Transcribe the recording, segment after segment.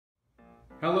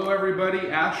Hello everybody,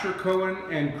 Asher Cohen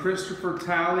and Christopher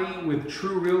Talley with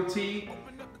Tru Realty.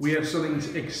 We have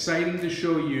something exciting to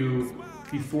show you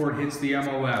before it hits the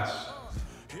MLS.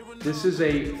 This is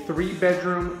a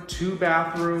 3-bedroom,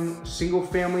 2-bathroom,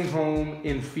 single-family home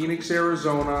in Phoenix,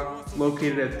 Arizona,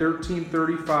 located at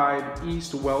 1335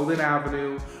 East Weldon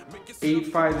Avenue,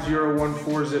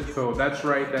 85014 zip code. That's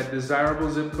right, that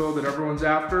desirable zip code that everyone's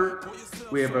after.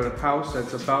 We have a house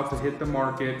that's about to hit the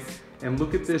market. And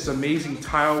look at this amazing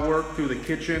tile work through the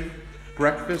kitchen,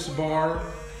 breakfast bar,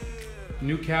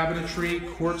 new cabinetry,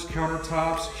 quartz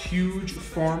countertops, huge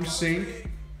farm sink,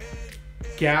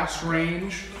 gas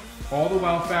range, all the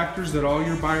wow factors that all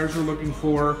your buyers are looking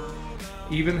for,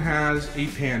 even has a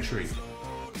pantry.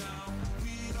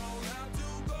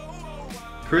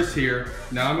 Chris here.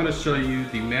 Now I'm going to show you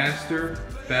the master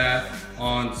bath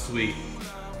ensuite.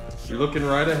 You're looking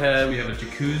right ahead. We have a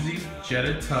jacuzzi,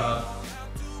 jetted tub,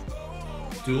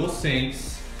 dual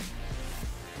sinks,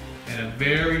 and a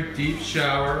very deep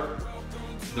shower.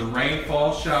 The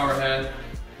rainfall shower head.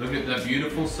 Look at that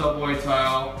beautiful subway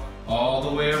tile all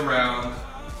the way around.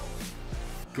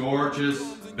 Gorgeous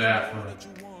bathroom.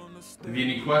 If you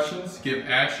need any questions, give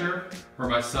Asher or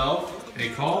myself a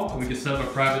call and we can set up a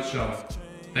private showing.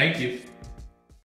 Thank you.